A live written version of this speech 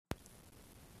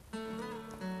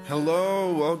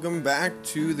Hello, welcome back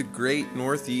to the Great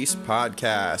Northeast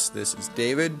Podcast. This is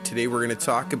David. Today we're going to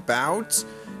talk about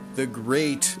the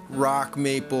great rock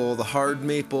maple, the hard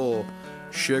maple,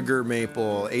 sugar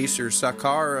maple, Acer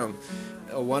saccharum,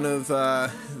 one of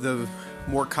the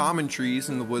more common trees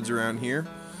in the woods around here.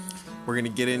 We're going to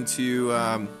get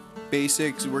into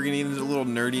basics. We're going to get into a little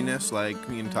nerdiness, like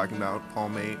talking about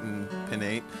palmate and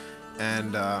pinnate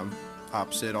and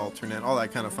opposite, alternate, all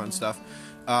that kind of fun stuff.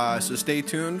 So stay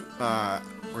tuned. We're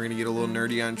going to get a little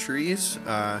nerdy on trees,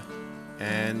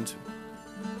 and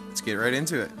let's get right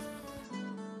into it.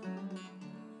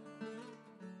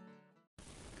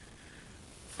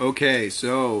 Okay,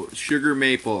 so sugar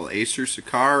maple, Acer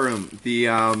saccharum, the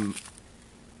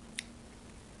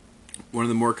one of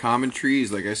the more common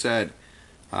trees. Like I said,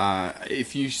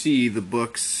 if you see the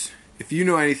books, if you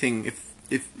know anything,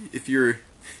 if you're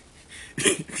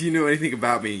if you know anything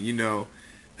about me, you know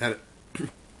that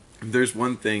there's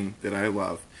one thing that I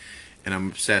love and I'm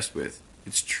obsessed with.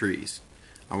 It's trees.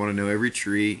 I want to know every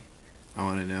tree. I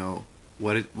want to know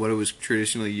what it was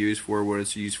traditionally used for, what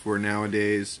it's used for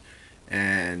nowadays.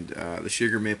 And the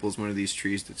sugar maple is one of these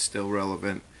trees that's still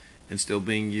relevant and still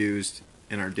being used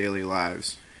in our daily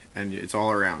lives. And it's all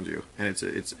around you. And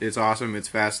it's awesome. It's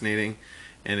fascinating,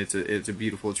 and it's a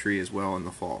beautiful tree as well in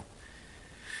the fall.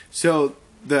 So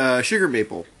the sugar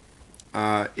maple,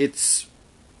 it's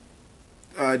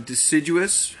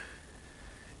deciduous,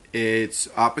 it's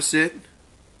opposite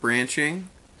branching,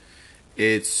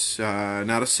 it's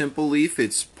not a simple leaf,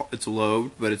 it's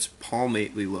lobed, but it's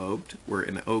palmately lobed, where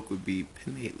an oak would be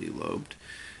pinnately lobed.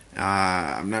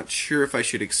 I'm not sure if I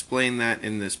should explain that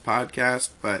in this podcast,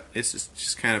 but it's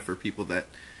just kind of for people that,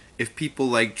 if people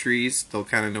like trees, they'll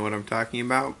kind of know what I'm talking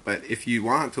about. But if you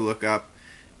want to look up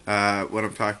what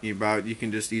I'm talking about, you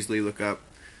can just easily look up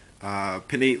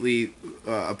pinnately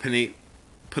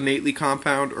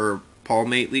compound or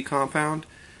palmately compound,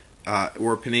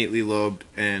 or pinnately lobed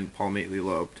and palmately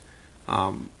lobed.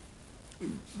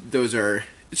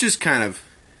 It's just kind of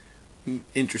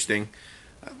interesting.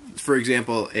 For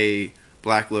example, a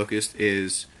black locust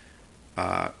is,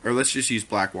 or let's just use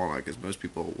black walnut because most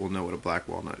people will know what a black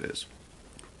walnut is.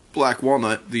 Black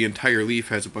walnut, the entire leaf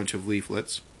has a bunch of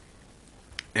leaflets,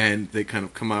 and they kind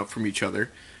of come out from each other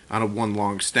on a one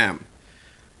long stem.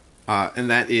 And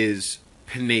that is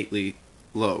pinnately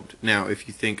lobed. Now, if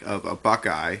you think of a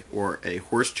buckeye or a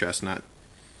horse chestnut,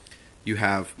 you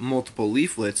have multiple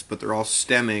leaflets, but they're all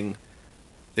stemming.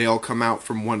 They all come out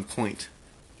from one point,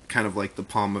 kind of like the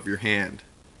palm of your hand.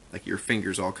 Like your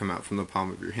fingers all come out from the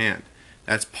palm of your hand.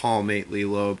 That's palmately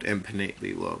lobed and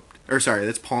pinnately lobed. Or sorry,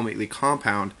 that's palmately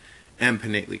compound and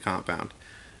pinnately compound.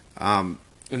 And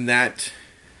that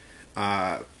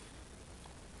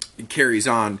it carries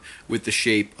on with the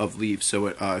shape of leaves. So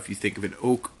if you think of an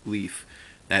oak leaf,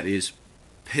 that is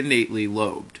pinnately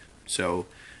lobed. So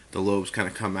the lobes kind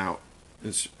of come out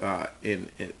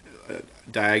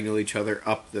diagonal each other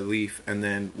up the leaf, and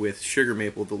then with sugar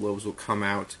maple, the lobes will come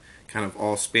out kind of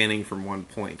all spanning from one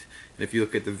point. And if you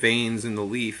look at the veins in the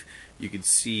leaf, you can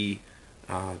see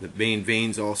the main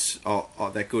veins all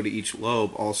that go to each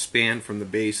lobe all span from the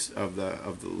base of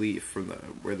the leaf, from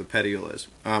where the petiole is.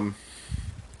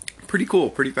 Pretty cool,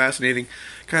 pretty fascinating,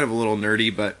 kind of a little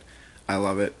nerdy, but I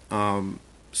love it.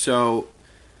 So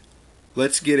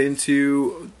let's get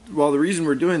into, well, the reason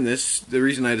we're doing this, the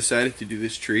reason I decided to do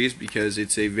this tree is because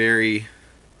it's a very,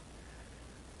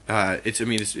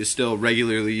 it's still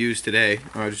regularly used today.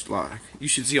 You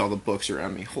should see all the books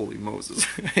around me. Holy Moses.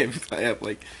 I have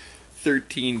like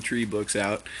 13 tree books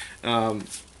out.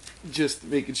 Just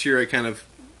making sure I kind of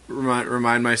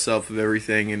remind myself of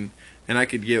everything, and I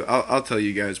could I'll tell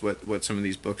you guys what some of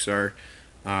these books are.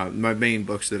 My main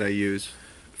books that I use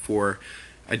for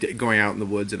going out in the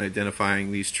woods and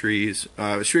identifying these trees.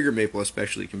 Sugar maple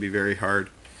especially can be very hard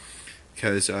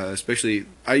because especially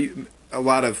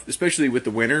with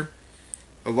the winter,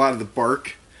 a lot of the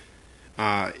bark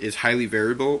is highly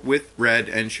variable with red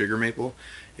and sugar maple.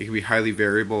 It can be highly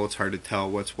variable. It's hard to tell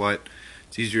what's what.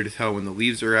 It's easier to tell when the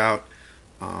leaves are out.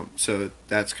 So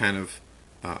that's kind of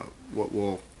what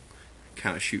we'll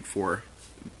kind of shoot for.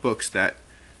 Books that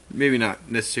maybe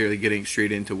not necessarily getting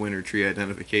straight into winter tree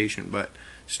identification, but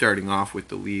starting off with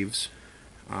the leaves.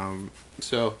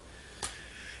 So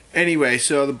anyway,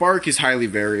 so the bark is highly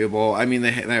variable. I mean,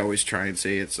 they always try and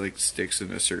say it's like sticks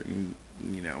in a certain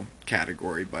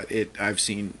category, but I've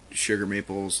seen sugar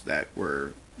maples that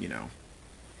were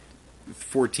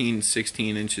 14,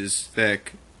 16 inches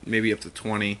thick, maybe up to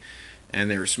 20, and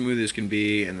they're smooth as can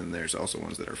be. And then there's also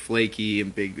ones that are flaky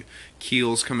and big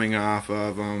keels coming off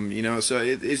of them. So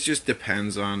it just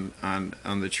depends on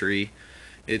the tree.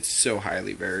 It's so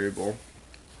highly variable.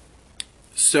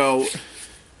 So,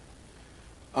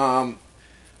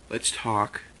 let's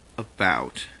talk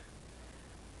about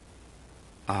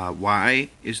where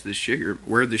the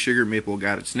sugar maple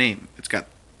got its name. It's got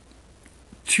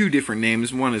two different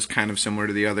names. One is kind of similar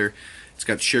to the other. It's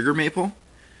got sugar maple,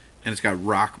 and it's got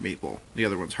rock maple. The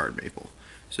other one's hard maple.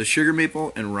 So sugar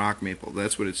maple and rock maple,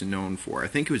 that's what it's known for. I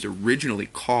think it was originally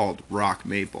called rock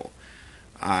maple.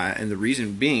 And the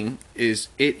reason being is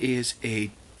it is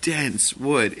a dense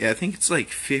wood. I think it's like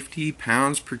 50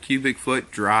 pounds per cubic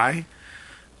foot dry,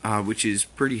 which is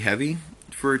pretty heavy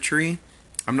for a tree.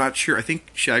 I'm not sure. I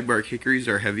think shagbark hickories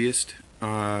are heaviest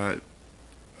per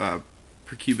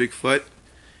cubic foot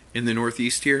in the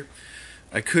Northeast here.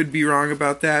 I could be wrong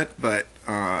about that, but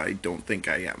I don't think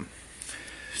I am.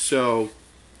 So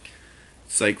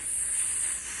it's like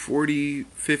 40,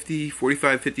 50,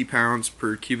 45, 50 pounds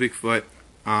per cubic foot.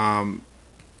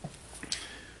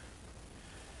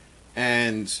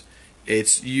 And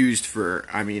it's used for,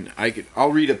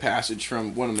 I'll read a passage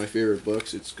from one of my favorite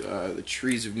books. It's The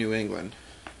Trees of New England.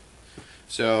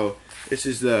 So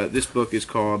this book is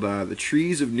called The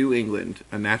Trees of New England,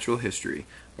 A Natural History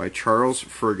by Charles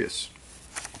Fergus.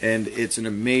 And it's an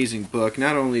amazing book.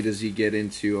 Not only does he get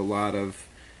into a lot of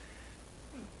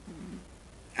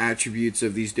attributes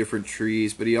of these different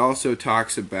trees, but he also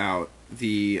talks about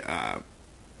the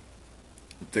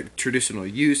traditional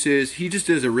uses. He just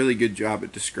does a really good job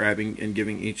at describing and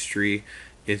giving each tree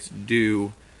its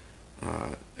due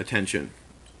attention.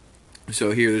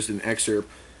 So here there's an excerpt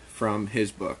from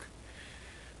his book.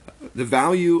 The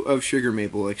value of sugar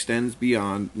maple extends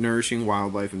beyond nourishing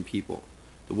wildlife and people.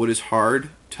 The wood is hard,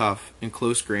 tough, and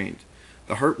close-grained.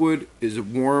 The heartwood is a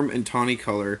warm and tawny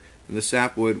color, and the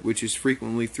sapwood, which is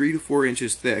frequently 3 to 4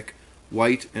 inches thick,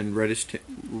 white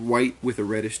with a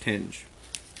reddish tinge.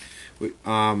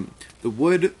 The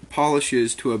wood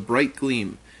polishes to a bright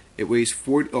gleam. It weighs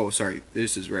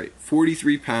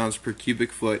 43 pounds per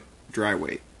cubic foot dry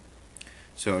weight.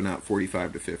 So not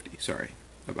 45 to 50. Sorry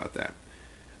about that.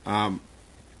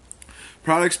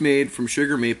 Products made from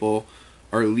sugar maple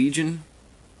are legion,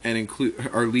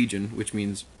 which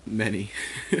means many.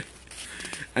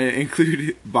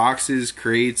 Include boxes,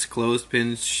 crates,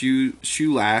 clothespins,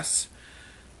 shoe lasts,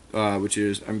 which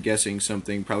is, I'm guessing,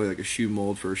 something probably like a shoe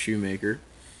mold for a shoemaker.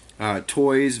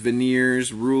 Toys,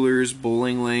 veneers, rulers,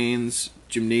 bowling lanes,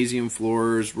 gymnasium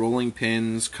floors, rolling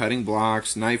pins, cutting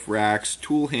blocks, knife racks,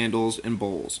 tool handles, and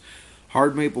bowls.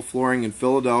 Hard maple flooring in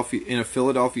a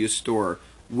Philadelphia store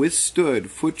withstood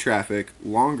foot traffic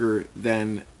longer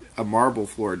than a marble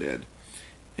floor did,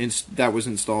 and that was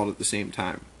installed at the same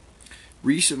time.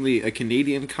 Recently, a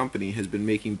Canadian company has been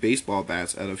making baseball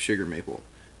bats out of sugar maple.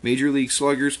 Major League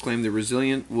sluggers claim the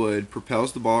resilient wood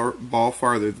propels the ball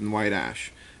farther than white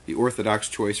ash, the orthodox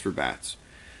choice for bats,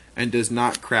 and does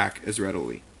not crack as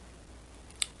readily.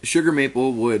 Sugar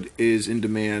maple wood is in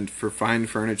demand for fine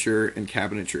furniture and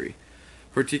cabinetry,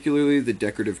 particularly the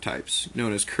decorative types,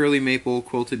 known as curly maple,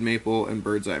 quilted maple, and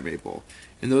bird's eye maple.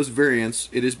 In those variants,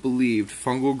 it is believed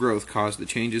fungal growth caused the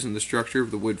changes in the structure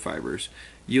of the wood fibers,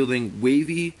 yielding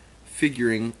wavy,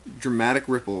 figuring dramatic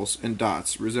ripples and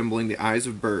dots resembling the eyes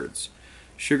of birds.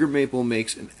 Sugar maple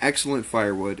makes an excellent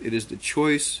firewood. It is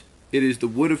the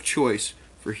wood of choice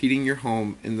for heating your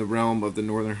home in the realm of the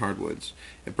northern hardwoods.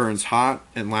 It burns hot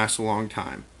and lasts a long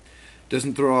time.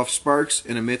 Doesn't throw off sparks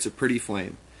and emits a pretty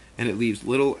flame, and it leaves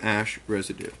little ash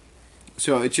residue.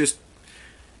 So it just,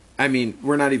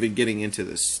 we're not even getting into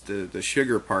the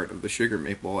sugar part of the sugar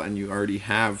maple, and you already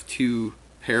have 2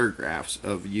 paragraphs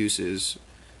of uses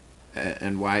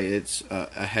and why it's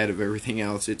ahead of everything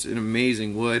else. It's an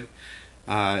amazing wood,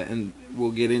 and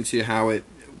we'll get into how it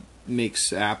makes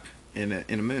sap in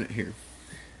a minute here.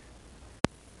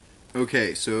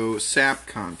 Okay, so sap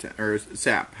content, or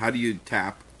sap. How do you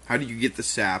get the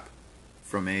sap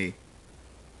from a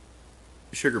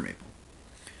sugar maple?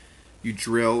 You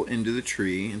drill into the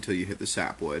tree until you hit the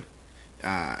sapwood,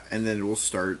 and then it will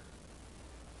start,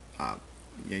 I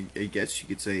guess you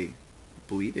could say,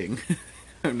 bleeding.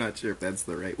 I'm not sure if that's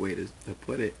the right way to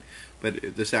put it,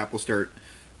 but the sap will start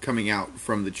coming out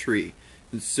from the tree.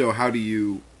 And so how do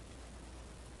you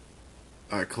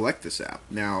collect the sap?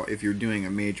 Now, if you're doing a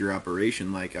major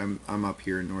operation, like I'm up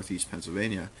here in northeast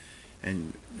Pennsylvania,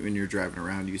 and when you're driving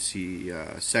around, you see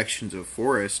sections of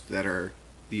forest that are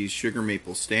these sugar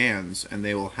maple stands, and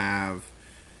they will have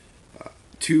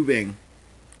tubing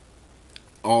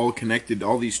all connected.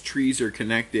 All these trees are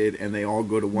connected, and they all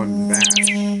go to one batch.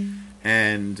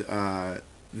 And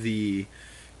the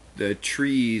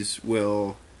trees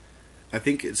will, I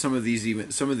think some of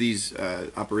these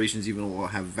operations even will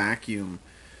have vacuum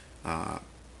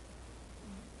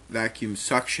vacuum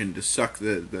suction to suck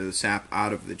the sap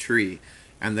out of the tree,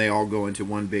 and they all go into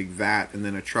one big vat, and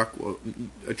then a truck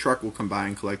will come by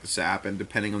and collect the sap, and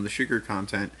depending on the sugar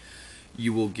content,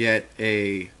 you will get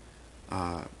a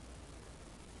a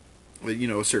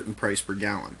certain price per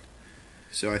gallon.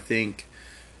 So I think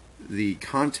the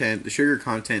sugar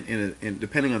content in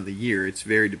depending on the year, it's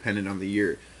very dependent on the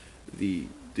year. The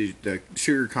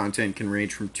sugar content can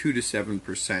range from 2 to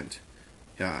 7%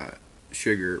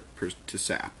 sugar to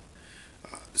sap.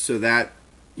 So that,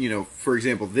 for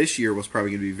example, this year was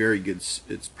probably going to be very good.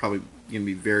 It's probably going to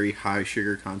be very high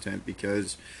sugar content,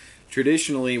 because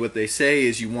traditionally what they say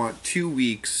is you want 2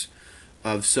 weeks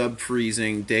of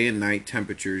sub-freezing day and night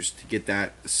temperatures to get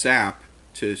that sap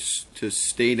to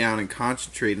stay down and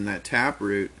concentrate in that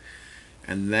taproot,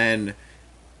 and then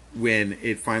when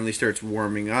it finally starts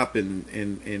warming up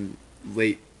in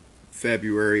late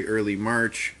February, early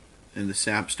March, and the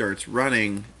sap starts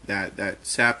running, that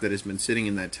sap that has been sitting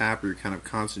in that taproot kind of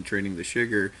concentrating the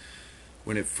sugar,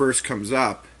 when it first comes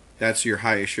up, that's your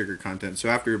highest sugar content. So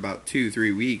after about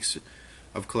 2-3 weeks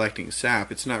of collecting sap,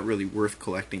 it's not really worth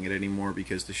collecting it anymore,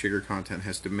 because the sugar content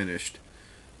has diminished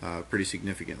pretty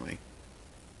significantly.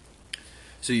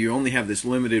 So you only have this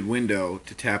limited window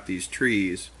to tap these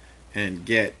trees and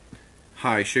get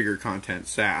high sugar content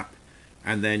sap,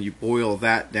 and then you boil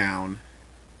that down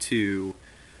to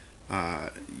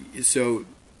so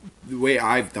the way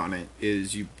I've done it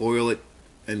is you boil it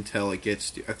until it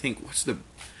gets to, I think,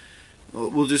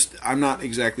 I'm not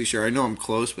exactly sure. I know I'm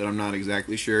close, but I'm not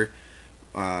exactly sure.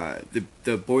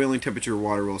 The boiling temperature of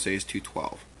water, we'll say, is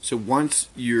 212. So when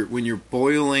you're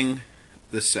boiling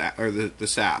the sap,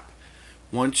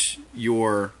 once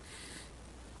your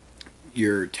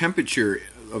temperature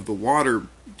of the water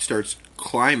starts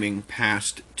climbing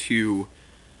past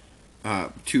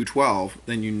 212,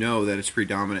 then you know that it's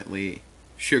predominantly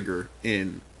sugar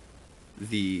in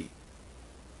the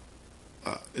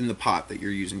pot that you're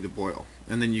using to boil.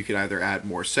 And then you could either add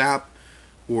more sap,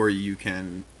 or you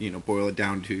can boil it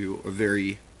down to a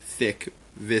very thick,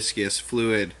 viscous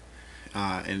fluid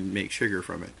and make sugar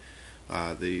from it.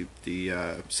 The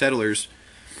settlers,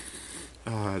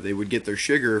 they would get their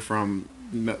sugar from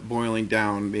boiling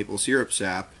down maple syrup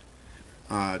sap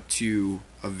to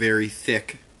a very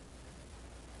thick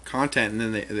content,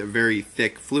 and then a very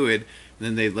thick fluid, and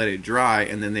then they let it dry,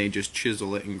 and then they just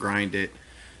chisel it and grind it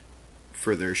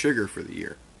for their sugar for the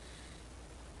year.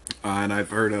 And I've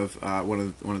heard of one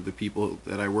of the people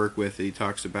that I work with. He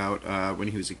talks about when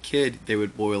he was a kid, they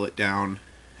would boil it down,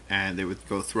 and they would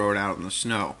go throw it out in the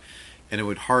snow, and it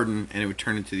would harden, and it would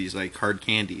turn into these like hard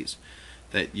candies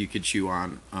that you could chew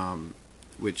on,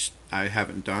 which I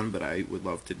haven't done, but I would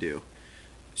love to do.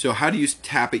 So how do you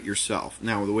tap it yourself?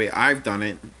 Now, the way I've done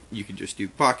it, you could just do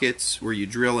buckets where you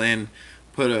drill in,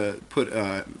 you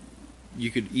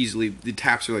could easily, the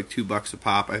taps are like $2 a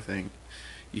pop, I think.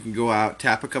 You can go out,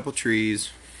 tap a couple trees,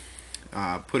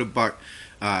 put a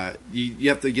you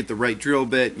have to get the right drill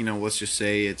bit. Let's just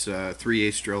say it's a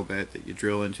 3/8 drill bit that you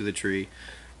drill into the tree.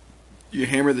 You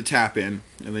hammer the tap in,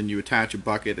 and then you attach a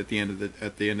bucket at the end of the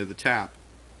tap.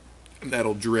 And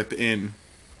that'll drip in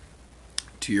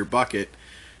to your bucket,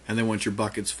 and then once your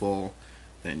bucket's full,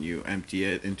 then you empty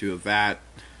it into a vat,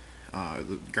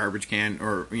 the garbage can,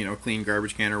 or clean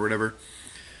garbage can or whatever.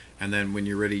 And then when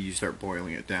you're ready, you start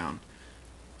boiling it down.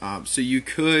 So you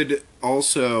could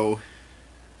also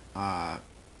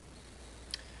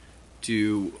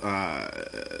do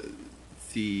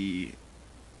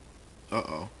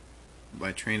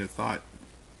my train of thought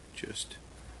just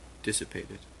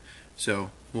dissipated.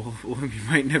 So you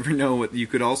might never know what you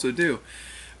could also do.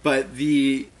 But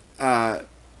the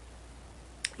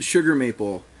sugar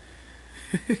maple,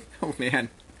 oh man,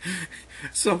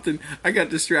 I got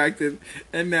distracted,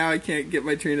 and now I can't get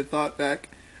my train of thought back.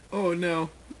 Oh no,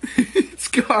 it's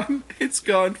gone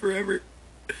forever.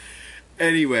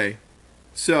 Anyway,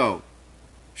 so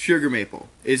sugar maple,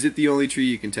 is it the only tree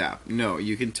you can tap? No,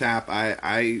 you can tap,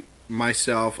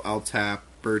 I'll tap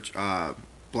birch,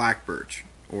 black birch,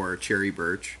 or cherry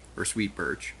birch, or sweet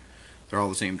birch. They're all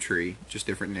the same tree, just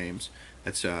different names.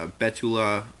 That's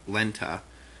Betula lenta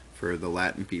for the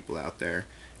Latin people out there,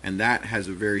 and that has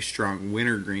a very strong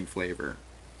wintergreen flavor.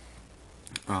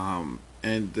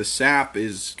 And the sap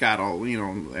is got all,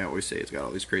 I always say it's got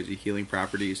all these crazy healing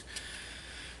properties,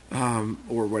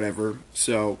 or whatever.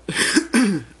 So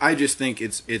I just think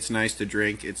it's nice to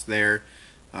drink. It's there.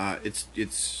 I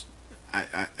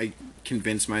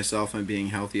convince myself I'm being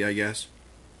healthy, I guess.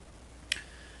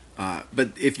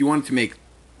 But if you want to make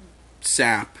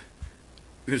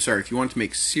if you want to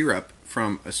make syrup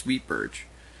from a sweet birch,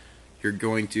 you're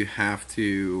going to have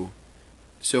to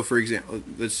So for example,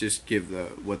 let's just give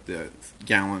what the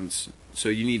gallons. So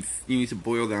you need to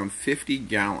boil down 50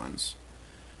 gallons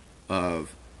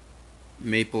of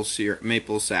maple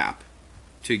sap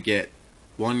to get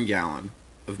 1 gallon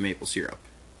of maple syrup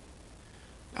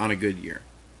on a good year.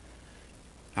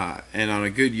 And on a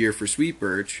good year for sweet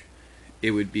birch,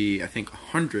 it would be, I think,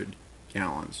 100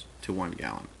 gallons to 1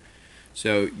 gallon.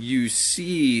 So you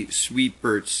see sweet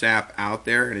birch sap out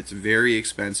there, and it's very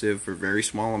expensive for very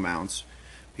small amounts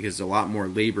because it's a lot more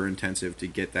labor intensive to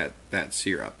get that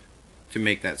syrup, to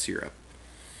make that syrup.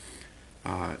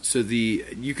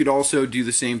 You could also do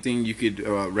the same thing. You could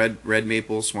red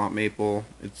maple, swamp maple.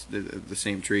 It's the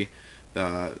same tree.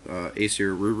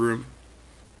 Acer rubrum.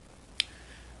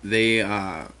 They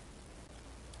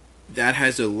that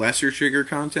has a lesser sugar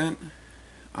content.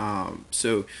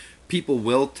 So people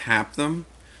will tap them,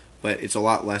 but it's a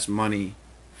lot less money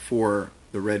for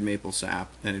the red maple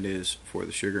sap than it is for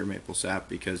the sugar maple sap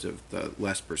because of the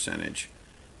less percentage.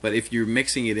 But if you're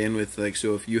mixing it in with, like,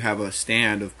 so if you have a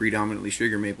stand of predominantly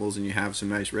sugar maples and you have some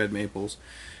nice red maples,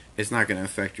 it's not going to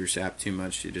affect your sap too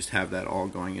much to just have that all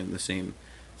going in the same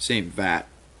vat.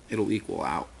 It'll equal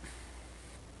out.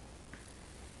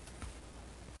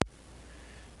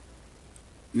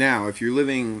 Now, if you're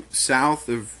living south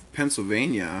of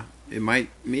Pennsylvania, it might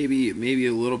maybe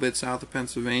a little bit south of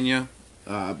Pennsylvania,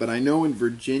 but I know in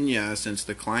Virginia, since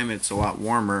the climate's a lot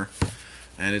warmer,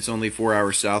 and it's only 4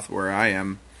 hours south where I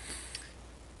am,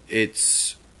 I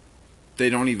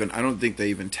don't think they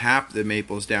even tap the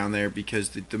maples down there because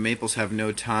the maples have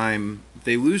no time.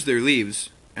 They lose their leaves,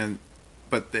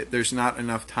 but there's not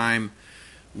enough time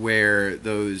where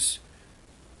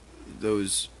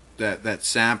that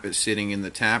sap is sitting in the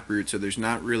taproot, so there's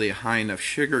not really a high enough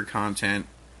sugar content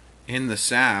in the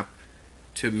sap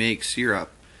to make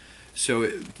syrup.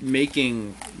 So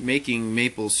making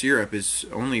maple syrup is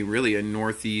only really in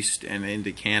Northeast and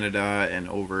into Canada and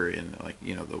over in, like,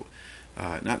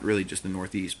 not really just the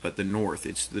Northeast, but the North.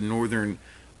 It's the northern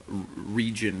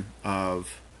region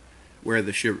of where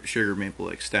the sugar maple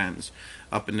extends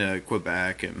up into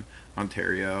Quebec and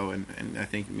Ontario and I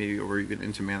think maybe over even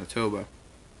into Manitoba.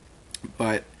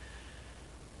 But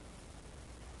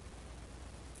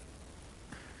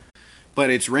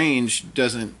its range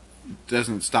doesn't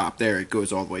stop there. It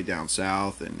goes all the way down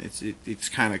south, and it's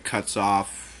kind of cuts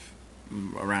off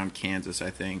around Kansas. I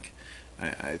think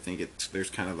there's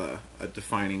kind of a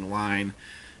defining line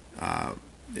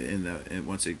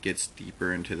once it gets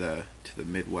deeper into the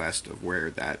Midwest of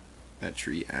where that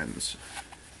tree ends.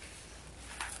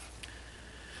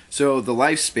 So the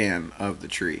lifespan of the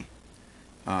tree.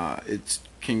 It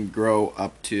can grow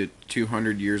up to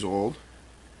 200 years old.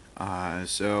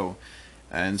 There's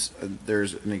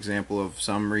an example of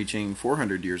some reaching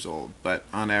 400 years old. But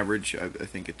on average, I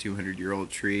think a 200-year-old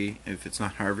tree, if it's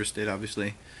not harvested,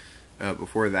 obviously,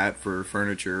 before that for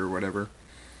furniture or whatever.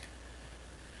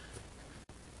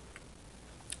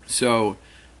 So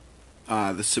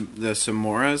the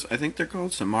samoras, I think they're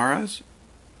called samaras.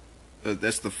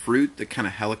 That's the fruit, the kind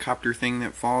of helicopter thing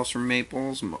that falls from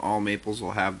maples. All maples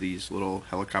will have these little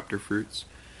helicopter fruits.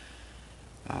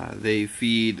 They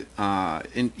feed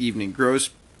in evening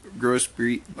gross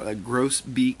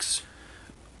beaks,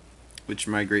 which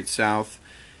migrate south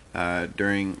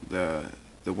during the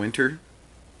winter,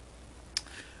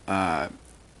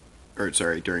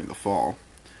 during the fall.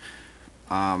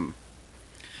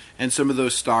 And some of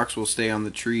those stalks will stay on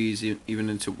the trees, even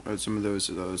into some of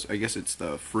those. I guess it's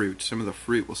the fruit. Some of the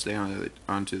fruit will stay on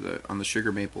the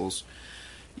sugar maples,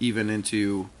 even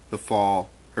into the fall,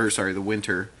 the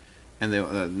winter. And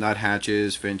the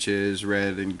nuthatches, finches,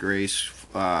 red and gray,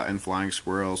 and flying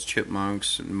squirrels,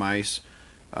 chipmunks, and mice,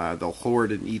 they'll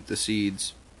hoard and eat the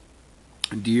seeds.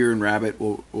 Deer and rabbit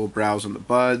will browse on the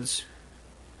buds.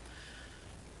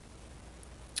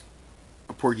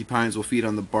 Porcupines will feed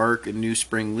on the bark and new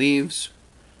spring leaves.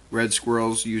 Red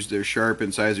squirrels use their sharp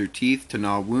incisor teeth to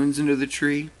gnaw wounds into the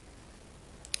tree,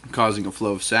 causing a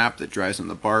flow of sap that dries on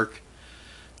the bark.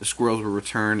 The squirrels will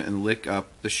return and lick up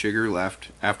the sugar left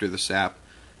after the sap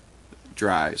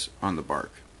dries on the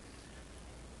bark.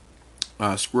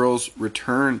 Squirrels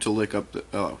return to lick up the...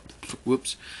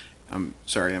 whoops. I'm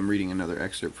sorry, I'm reading another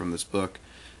excerpt from this book.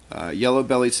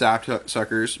 Yellow-bellied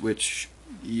sapsuckers, which...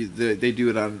 they do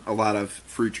it on a lot of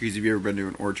fruit trees. If you've ever been to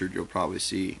an orchard, you'll probably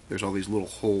see there's all these little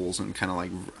holes and kind of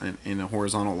like in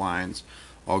horizontal lines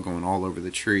all going all over the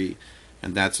tree,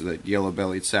 and that's the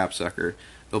yellow-bellied sapsucker.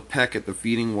 They'll peck at the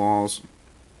feeding walls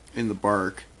in the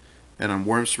bark, and on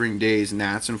warm spring days,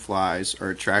 gnats and flies are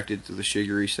attracted to the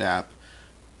sugary sap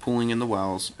pooling in the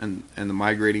wells, and the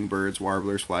migrating birds,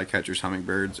 warblers, flycatchers,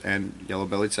 hummingbirds, and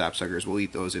yellow-bellied sapsuckers will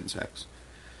eat those insects.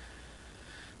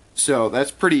 So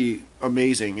that's pretty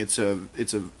amazing. It's a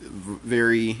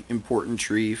very important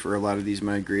tree for a lot of these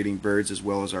migrating birds, as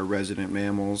well as our resident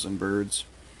mammals and birds.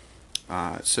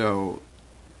 So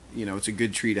it's a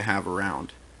good tree to have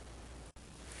around.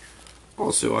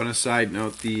 Also, on a side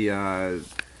note, the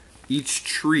each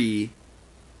tree,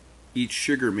 each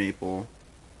sugar maple,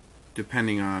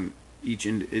 depending on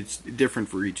it's different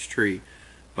for each tree,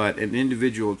 but an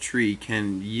individual tree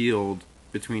can yield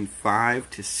between 5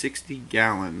 to 60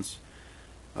 gallons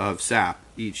of sap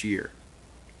each year,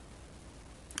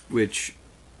 which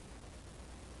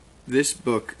this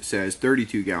book says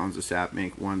 32 gallons of sap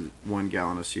make one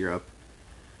gallon of syrup,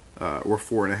 or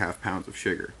 4.5 pounds of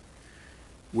sugar,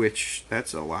 which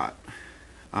that's a lot.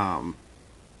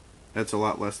 That's a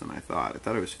lot less than I thought. I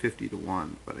thought it was 50 to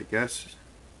 1, but I guess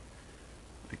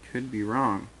I could be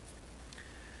wrong.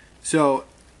 So,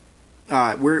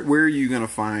 where are you going to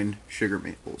find sugar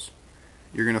maples?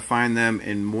 You're going to find them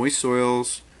in moist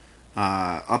soils,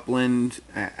 upland,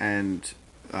 and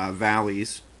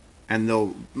valleys. And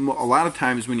a lot of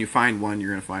times when you find one,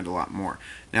 you're going to find a lot more.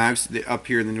 Now, up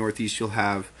here in the Northeast, you'll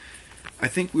have, I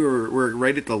think we're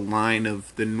right at the line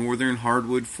of the northern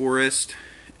hardwood forest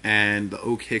and the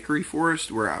oak hickory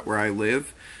forest where I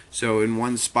live. So in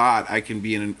one spot, I can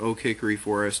be in an oak hickory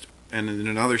forest, and in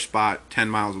another spot 10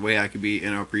 miles away, I could be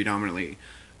in a predominantly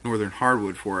northern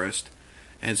hardwood forest.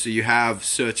 And so you have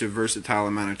such a versatile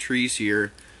amount of trees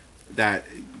here that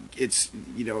it's,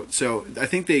 so I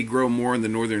think they grow more in the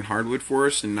northern hardwood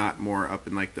forest and not more up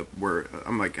in where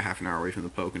I'm like a half an hour away from the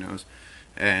Poconos.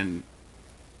 And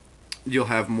you'll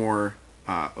have more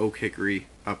oak hickory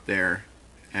up there,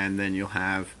 and then you'll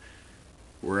have,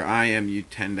 where I am, you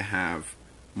tend to have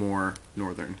more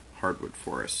northern hardwood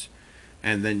forests.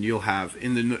 And then you'll have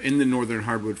in the northern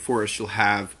hardwood forest, you'll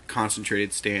have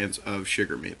concentrated stands of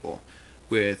sugar maple,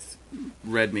 with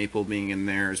red maple being in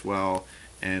there as well,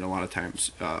 and a lot of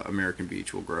times American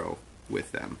beech will grow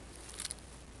with them.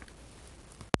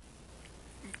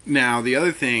 Now, the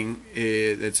other thing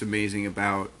that's amazing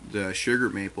about the sugar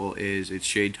maple is its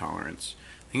shade tolerance.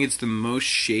 I think it's the most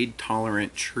shade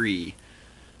tolerant tree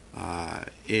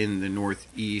in the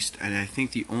Northeast, and I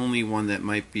think the only one that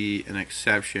might be an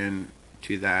exception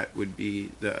to that would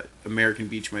be the American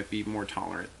beech might be more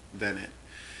tolerant than it.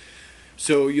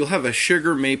 So you'll have a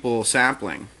sugar maple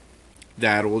sapling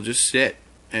that will just sit,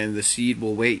 and the seed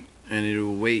will wait, and it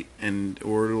will wait,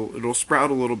 or it'll sprout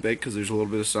a little bit because there's a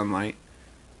little bit of sunlight.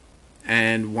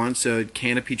 And once a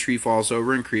canopy tree falls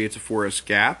over and creates a forest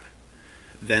gap,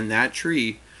 then that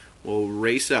tree will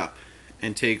race up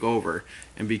and take over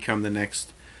and become the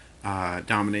next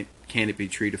dominant canopy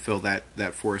tree to fill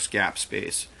that forest gap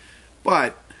space.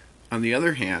 But on the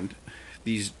other hand,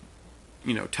 these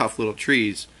tough little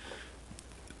trees,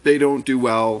 they don't do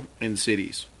well in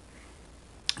cities.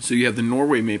 So you have the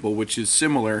Norway maple, which is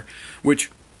similar, which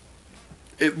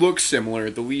it looks similar,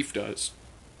 the leaf does,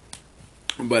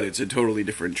 but it's a totally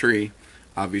different tree,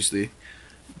 obviously.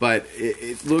 But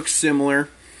it looks similar,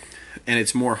 and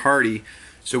it's more hardy.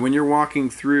 So when you're walking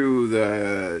through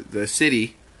the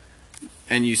city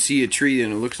and you see a tree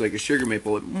and it looks like a sugar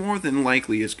maple, it more than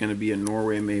likely is going to be a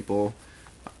Norway maple,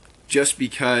 just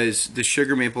because the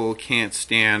sugar maple can't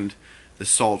stand the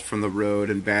salt from the road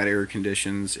and bad air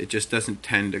conditions. It just doesn't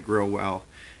tend to grow well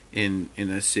in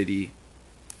a city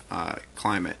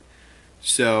climate.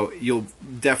 So you'll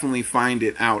definitely find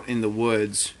it out in the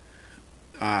woods,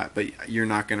 but you're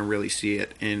not going to really see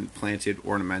it planted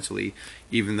ornamentally,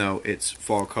 even though its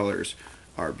fall colors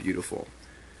are beautiful.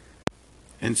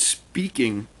 And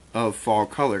speaking of fall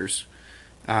colors,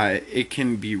 it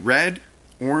can be red,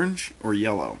 orange, or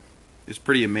yellow. It's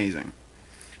pretty amazing.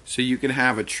 So you can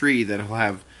have a tree that'll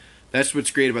have, that's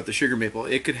what's great about the sugar maple,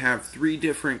 it could have 3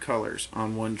 different colors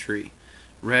on one tree.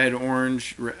 Red,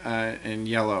 orange, and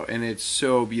yellow, and it's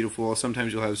so beautiful.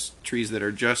 Sometimes you'll have trees that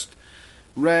are just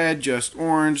red, just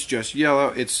orange, just yellow.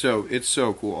 It's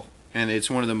so cool, and it's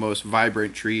one of the most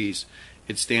vibrant trees.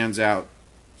 It stands out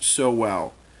so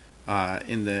well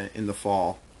in the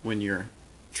fall when you're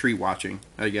tree watching,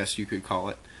 I guess you could call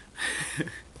it.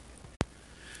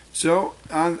 So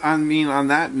on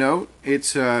that note,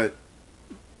 it's a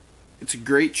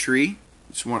great tree.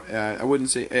 It's one, I wouldn't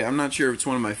say, I'm not sure if it's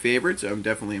one of my favorites. I'm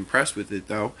definitely impressed with it,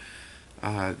 though.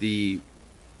 It's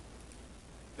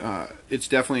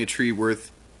definitely a tree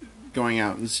worth going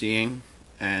out and seeing.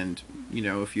 And,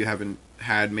 if you haven't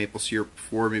had maple syrup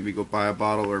before, maybe go buy a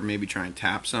bottle, or maybe try and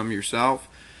tap some yourself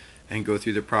and go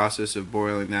through the process of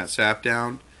boiling that sap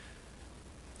down.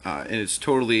 And it's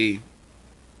totally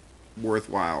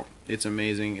worthwhile. It's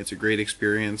amazing. It's a great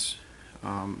experience.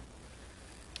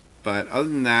 But other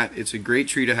than that, it's a great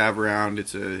tree to have around.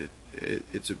 It's a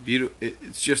beautiful.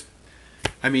 It's just,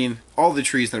 I mean, all the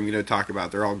trees that I'm going to talk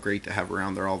about, they're all great to have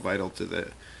around. They're all vital to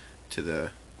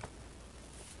the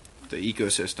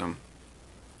ecosystem.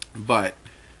 But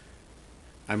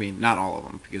I mean, not all of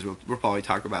them, because we'll probably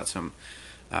talk about some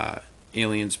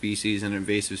alien species and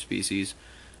invasive species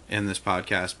in this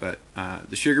podcast. But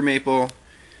the sugar maple,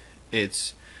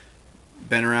 it's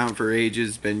been around for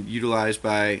ages, been utilized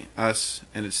by us,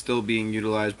 and it's still being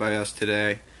utilized by us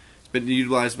today. It's been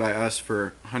utilized by us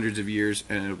for hundreds of years,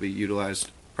 and it'll be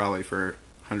utilized probably for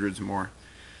hundreds more.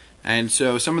 And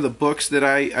so some of the books that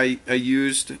I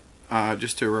used,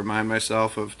 just to remind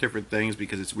myself of different things,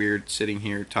 because it's weird sitting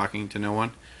here talking to no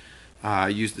one. I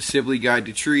used the Sibley Guide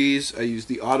to Trees. I used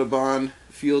the Audubon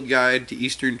Field Guide to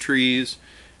Eastern Trees.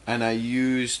 And I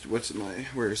used,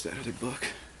 where is that other book?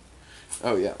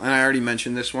 Oh yeah, and I already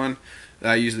mentioned this one.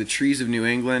 I used The Trees of New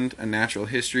England, A Natural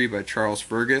History by Charles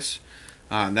Fergus.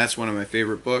 That's one of my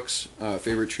favorite books,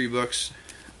 favorite tree books.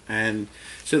 And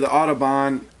so the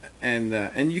Audubon,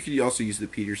 and you could also use the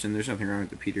Peterson. There's nothing wrong with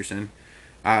the Peterson.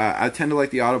 I tend to like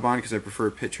the Audubon because I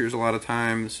prefer pictures a lot of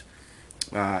times.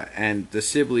 And the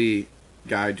Sibley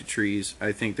Guide to Trees,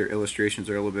 I think their illustrations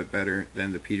are a little bit better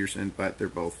than the Peterson, but they're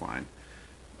both fine.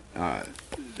 And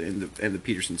the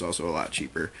Peterson's also a lot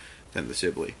cheaper than the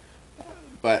Sibley.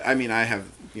 But I mean, I have,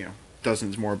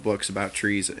 dozens more books about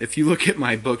trees. If you look at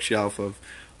my bookshelf of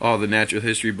all the natural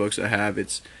history books I have,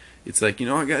 it's like,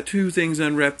 I got 2 things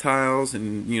on reptiles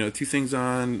and 2 things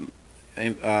on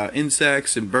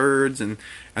insects and birds, and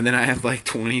then I have like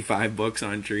 25 books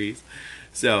on trees.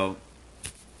 So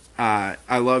I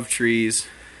love trees.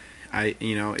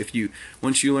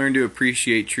 Once you learn to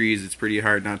appreciate trees, it's pretty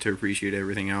hard not to appreciate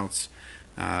everything else.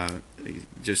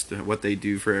 Just what they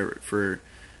do for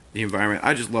the environment.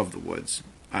 I just love the woods.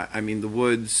 I mean, the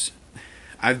woods.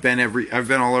 I've been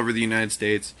all over the United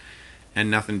States,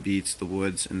 and nothing beats the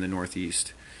woods in the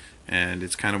Northeast. And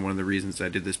it's kind of one of the reasons I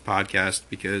did this podcast,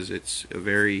 because it's a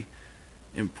very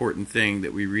important thing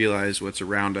that we realize what's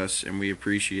around us and we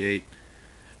appreciate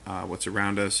what's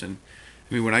around us. And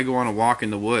I mean, when I go on a walk in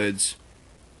the woods,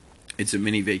 it's a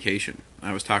mini vacation.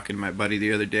 I was talking to my buddy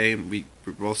the other day, and we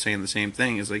were both saying the same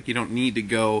thing. It's like, you don't need to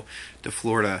go to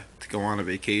Florida to go on a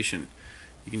vacation.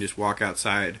 You can just walk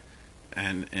outside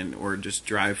or just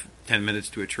drive 10 minutes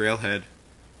to a trailhead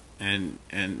and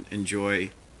enjoy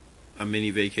a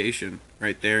mini vacation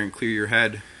right there and clear your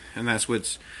head. And that's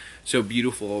what's so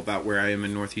beautiful about where I am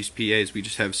in Northeast PA, is we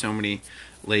just have so many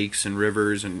lakes and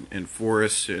rivers and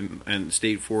forests and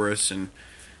state forests and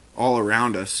all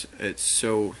around us. It's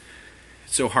so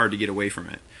hard to get away from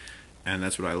it, and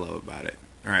that's what I love about it.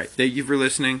 All right, thank you for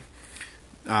listening.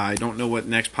 I don't know what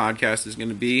next podcast is going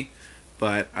to be,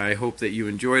 but I hope that you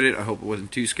enjoyed it. I hope it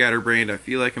wasn't too scatterbrained. I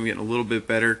feel like I'm getting a little bit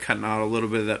better, cutting out a little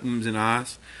bit of that ums and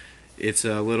ahs. It's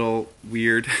a little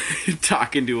weird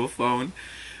talking to a phone,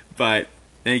 but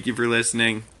thank you for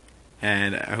listening,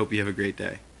 and I hope you have a great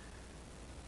day.